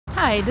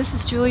Hi, this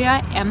is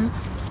Julia M.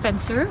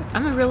 Spencer.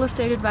 I'm a real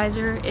estate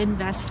advisor,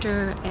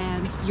 investor,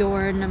 and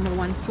your number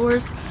one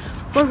source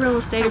for real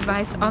estate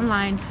advice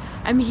online.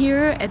 I'm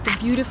here at the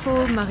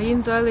beautiful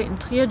Mariensäule in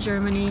Trier,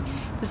 Germany.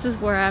 This is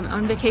where I'm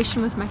on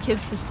vacation with my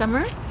kids this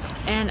summer.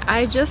 And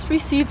I just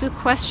received a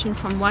question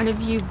from one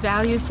of you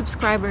valued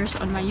subscribers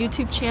on my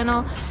YouTube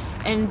channel.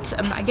 And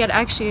I get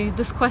actually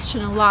this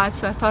question a lot,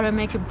 so I thought I'd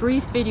make a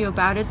brief video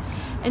about it.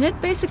 And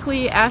it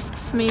basically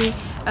asks me,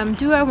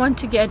 do I want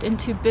to get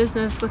into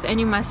business with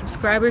any of my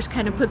subscribers,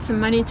 kind of put some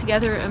money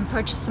together and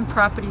purchase some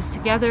properties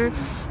together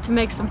to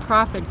make some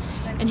profit?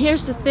 And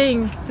here's the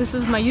thing, this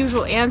is my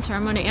usual answer.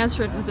 I'm going to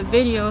answer it with a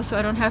video so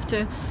I don't have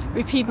to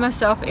repeat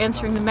myself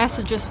answering the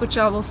messages, which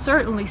I will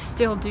certainly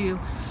still do.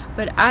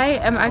 But I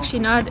am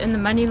actually not in the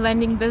money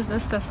lending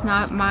business. That's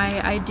not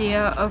my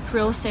idea of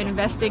real estate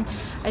investing.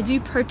 I do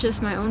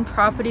purchase my own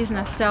properties and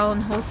I sell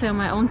and wholesale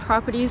my own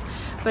properties,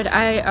 but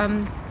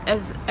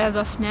as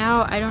of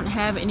now, I don't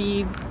have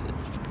any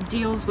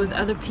deals with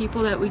other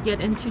people that we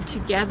get into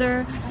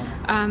together.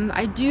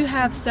 I do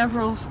have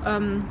several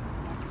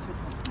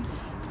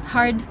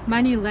hard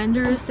money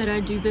lenders that I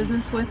do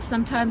business with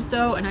sometimes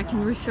though, and I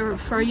can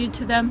refer you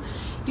to them.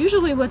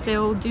 Usually what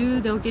they'll do,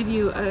 they'll give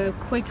you a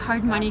quick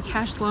hard money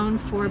cash loan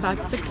for about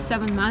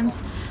 6-7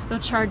 months. They'll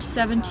charge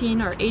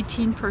 17 or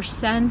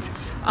 18%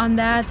 on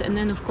that, and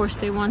then of course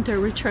they want their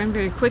return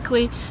very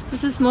quickly.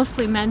 This is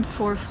mostly meant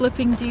for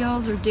flipping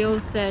deals or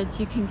deals that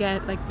you can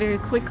get like very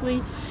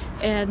quickly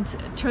and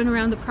turn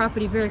around the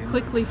property very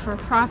quickly for a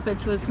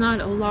profit, so it's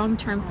not a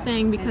long-term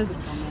thing because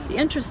the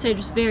interest rate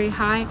is very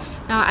high.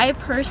 Now I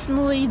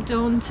personally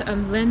don't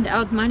lend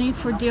out money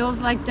for deals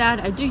like that.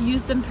 I do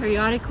use them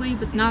periodically,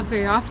 but not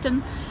very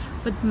often.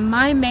 But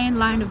my main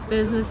line of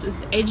business is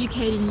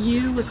educating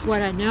you with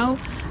what I know.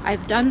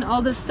 I've done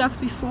all this stuff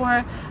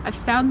before. I've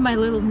found my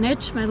little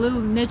niche. My little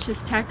niche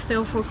is tax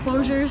sale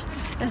foreclosures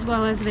as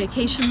well as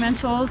vacation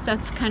rentals.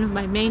 That's kind of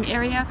my main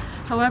area.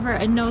 However,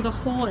 I know the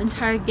whole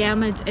entire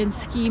gamut and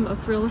scheme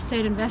of real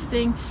estate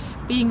investing,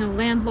 being a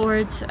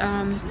landlord,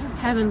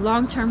 having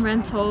long-term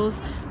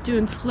rentals,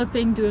 doing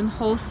flipping, doing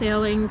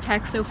wholesaling.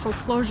 Tax sale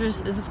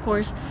foreclosures is of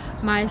course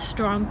my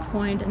strong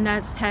point, and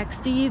that's tax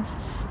deeds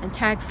and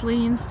tax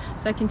liens,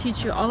 so I can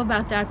teach you all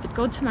about that. But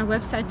go to my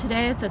website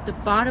today, it's at the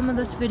bottom of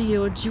this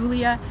video,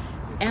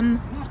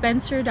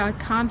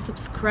 juliamspencer.com.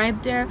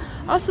 subscribe there.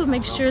 Also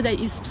make sure that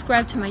you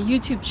subscribe to my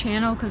YouTube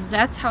channel, because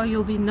that's how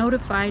you'll be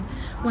notified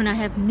when I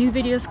have new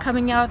videos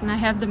coming out, and I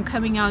have them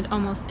coming out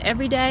almost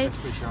every day.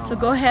 So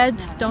go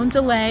ahead, don't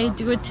delay,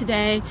 do it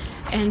today,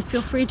 and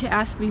feel free to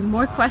ask me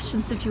more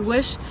questions if you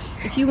wish.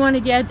 If you want to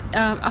get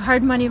a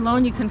hard money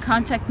loan, you can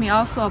contact me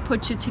also. I'll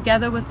put you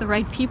together with the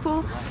right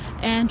people.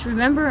 And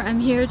remember, I'm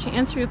here to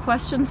answer your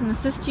questions and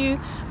assist you.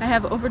 I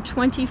have over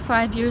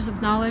 25 years of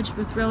knowledge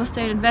with real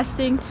estate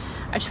investing.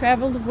 I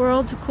travel the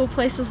world to cool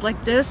places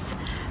like this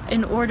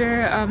in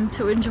order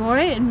to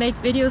enjoy and make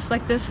videos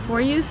like this for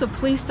you. So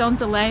please don't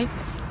delay.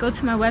 Go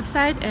to my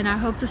website, and I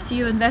hope to see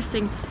you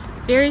investing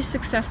very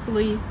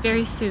successfully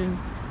very soon.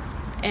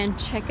 And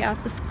check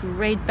out this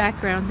great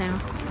background now.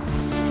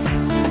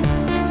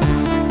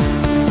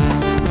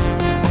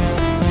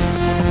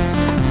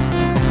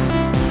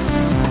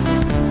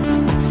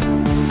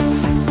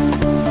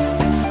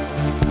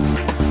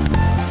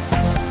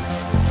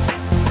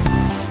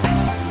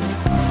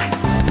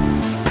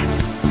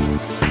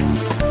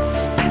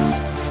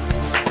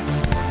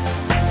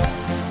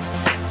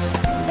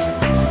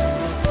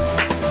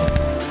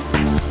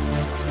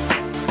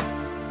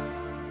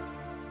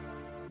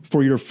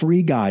 For your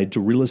free guide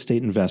to real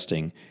estate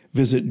investing,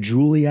 visit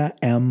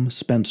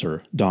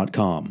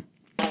juliamspencer.com.